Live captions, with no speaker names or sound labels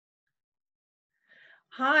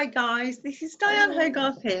Hi guys, this is Diane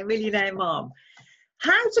Hoggarth here, Millionaire Mom.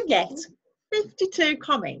 How to get 52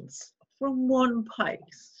 comments from one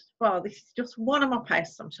post. Well, this is just one of my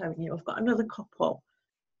posts I'm showing you. I've got another couple.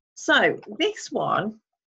 So this one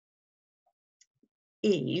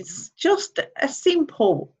is just a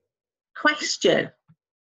simple question.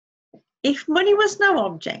 If money was no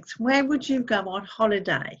object, where would you go on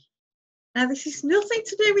holiday? Now, this is nothing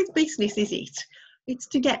to do with business, is it? It's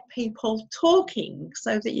to get people talking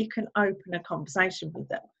so that you can open a conversation with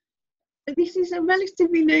them. This is a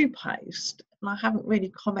relatively new post and I haven't really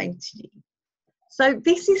commented it. So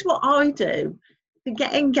this is what I do to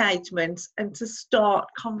get engagement and to start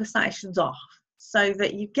conversations off so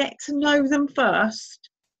that you get to know them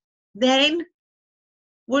first. Then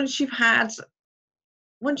once you've got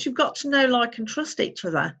to know, like, and trust each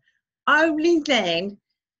other, only then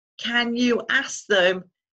can you ask them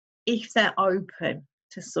if they're open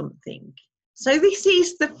to something. So this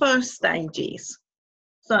is the first stages.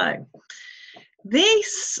 So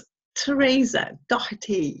this Teresa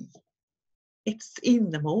Doherty, it's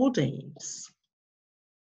in the Maldives.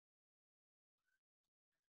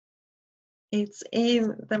 It's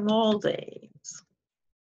in the Maldives.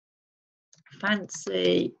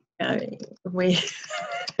 Fancy going with.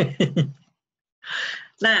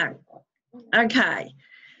 Now, okay,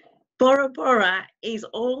 Bora Bora is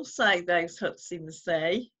also those huts in the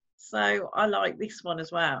sea. So I like this one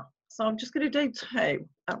as well. So I'm just going to do two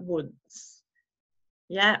at once.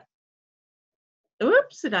 Yeah.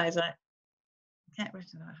 Oops, daisy. Get rid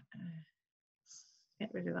of that. Get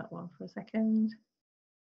rid of that one for a second.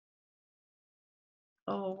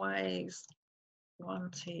 Always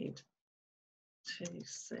wanted to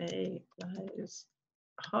see those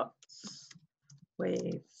huts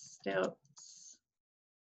with stilts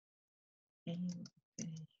in the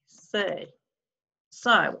sea.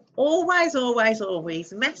 So always, always,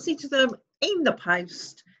 always message them in the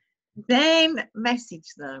post, then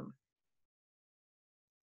message them.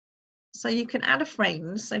 So you can add a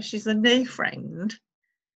friend, so she's a new friend,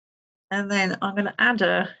 and then I'm going to add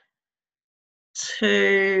her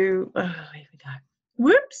to, oh, here we go.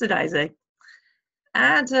 Whoops, a daisy.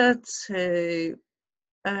 Add her to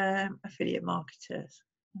affiliate marketers.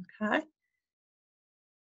 Okay.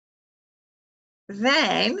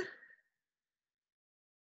 Then,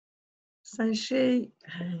 so she,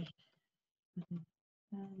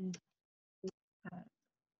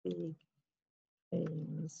 big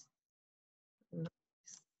things.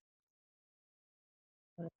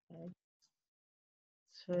 Okay.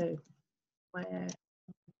 To where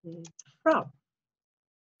is from?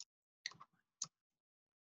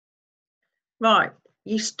 Right,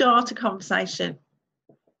 you start a conversation.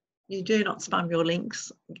 You do not spam your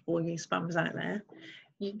links or your spammers out there.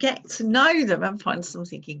 You get to know them and find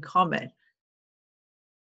something in common.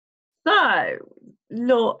 So,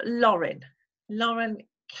 Lauren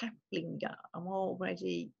Keplinger, I'm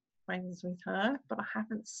already friends with her, but I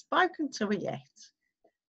haven't spoken to her yet.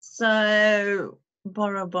 So,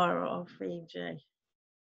 Bora Bora, Fiji.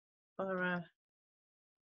 Bora,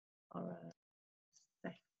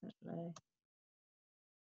 definitely.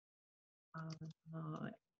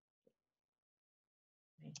 Like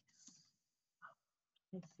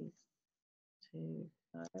this is to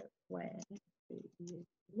go where do you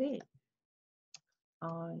live?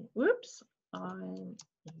 I'm in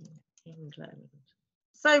England.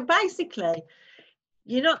 So basically,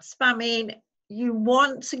 you're not spamming. You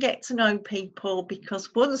want to get to know people,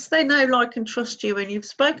 because once they know, like, and trust you, and you've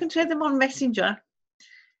spoken to them on Messenger,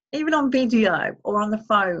 even on video or on the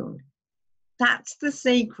phone, that's the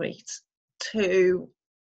secret to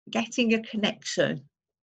getting a connection,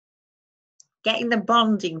 getting the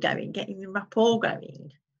bonding going, getting the rapport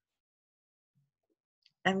going.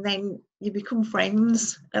 And then you become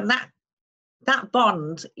friends, and that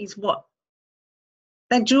bond is what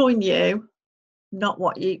they join you, not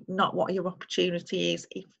what your opportunity is.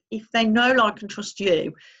 If they know, like, and trust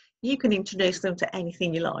you, you can introduce them to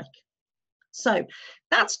anything you like. So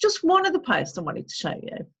that's just one of the posts I wanted to show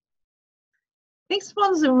you. This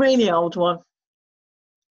one's a really old one.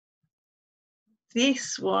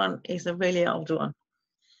 This one is a really old one.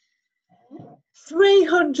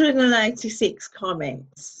 386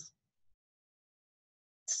 comments.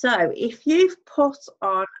 So if you've put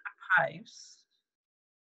on a post,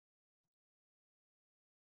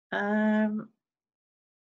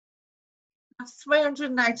 that's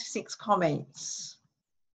 386 comments.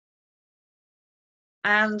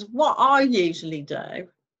 And what I usually do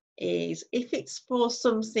is, if it's for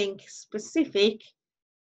something specific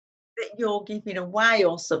that you're giving away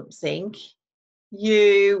or something,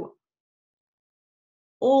 you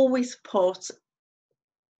always put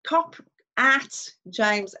cop at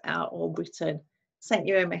James L. Albriton sent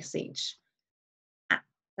you a message,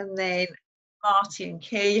 and then Martin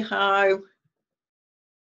Kehoe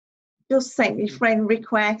just sent me friend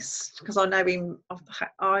request because I know him.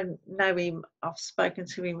 I've spoken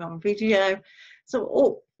to him on video.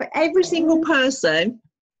 So for every single person,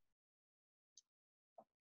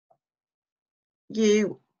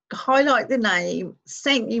 you highlight the name,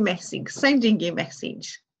 sending you message,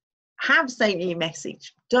 have sent you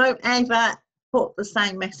message. Don't ever put the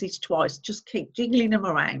same message twice. Just keep jiggling them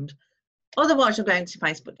around. Otherwise, you're going to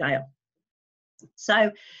Facebook jail.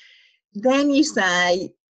 So then you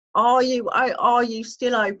say, are you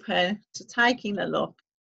still open to taking a look,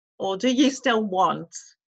 or do you still want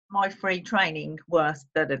my free training worth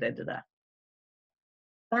da da da da da?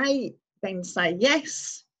 They then say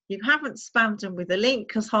yes. You haven't spammed them with a link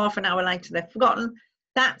because half an hour later they've forgotten.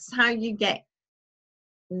 That's how you get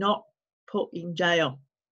not put in jail.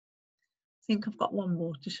 I think I've got one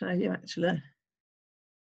more to show you actually.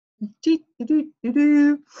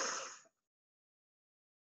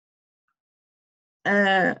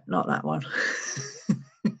 Not that one.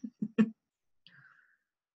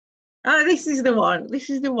 Oh, this is the one. This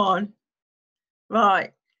is the one.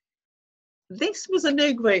 Right. This was a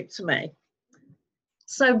new group to me.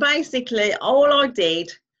 So basically, all I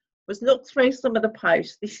did was look through some of the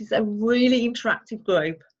posts. This is a really interactive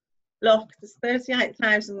group. Look, there's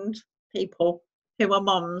 38,000 people who are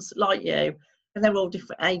mums like you, and they're all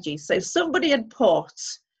different ages. So somebody had put,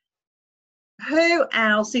 who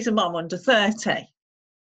else is a mum under 30?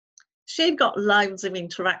 She'd got loads of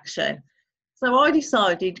interaction. So I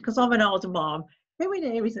decided, because I'm an older mum, who in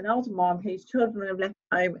here is an older mum whose children have left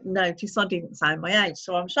home? Notice I didn't say my age.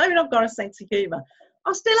 So I'm showing I've got a sense of humour.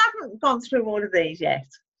 I still haven't gone through all of these yet.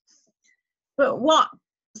 But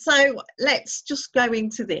so let's just go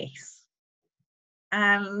into this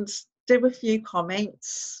and do a few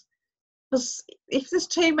comments. Because if there's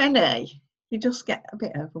too many, you just get a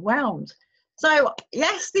bit overwhelmed. So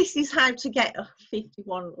yes, this is how to get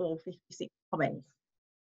 51 or 56 comments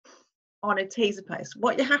on a teaser post.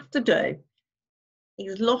 What you have to do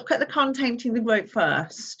is look at the content in the group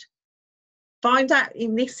first. Find out,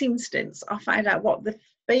 in this instance, I found out what the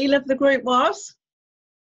feel of the group was.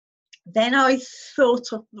 Then I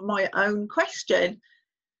thought of my own question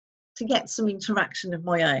to get some interaction of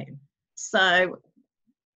my own. So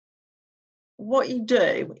what you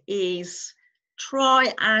do is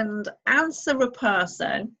try and answer a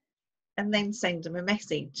person and then send them a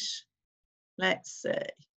message. Let's see.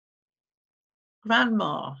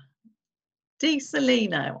 Grandma,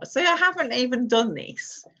 DeCelino. So I haven't even done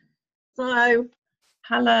this. So,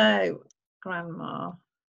 hello, Grandma.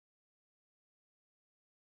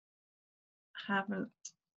 Haven't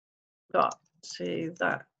got to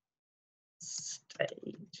that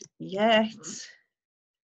stage yet.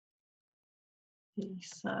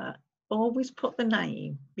 Lisa, always put the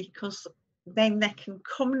name, because then they can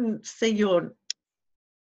come and see your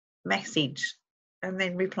message and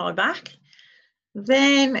then reply back.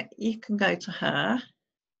 Then you can go to her,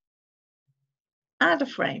 add a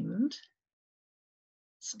friend,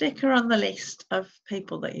 stick her on the list of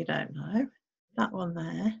people that you don't know, that one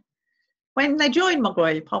there. When they join my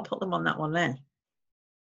group, I'll put them on that one there.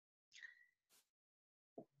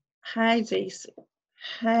 Hey, Disa.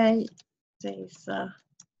 Hey, Disa.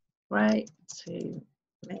 Great to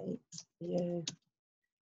meet you.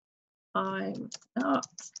 I'm not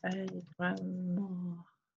a granny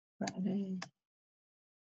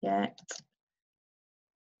yet.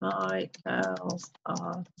 My girls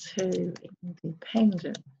are too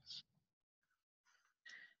independent.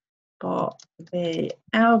 But the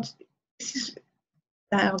eldest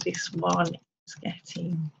one is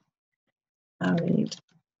getting married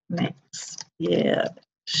next year.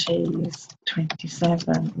 She's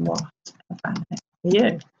 27. What about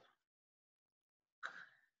you?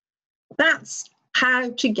 That's how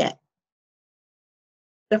to get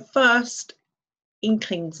the first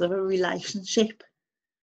inklings of a relationship.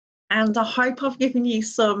 And I hope I've given you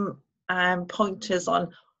some pointers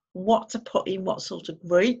on what to put in what sort of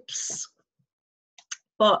groups.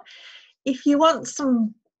 But if you want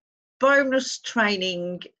some bonus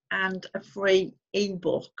training and a free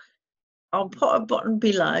ebook, I'll put a button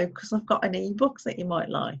below because I've got an ebook that you might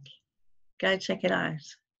like. Go check it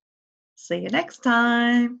out. See you next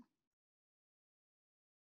time.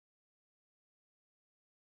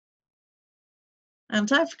 And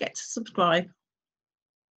don't forget to subscribe,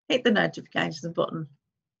 hit the notifications button,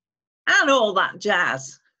 and all that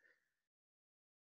jazz.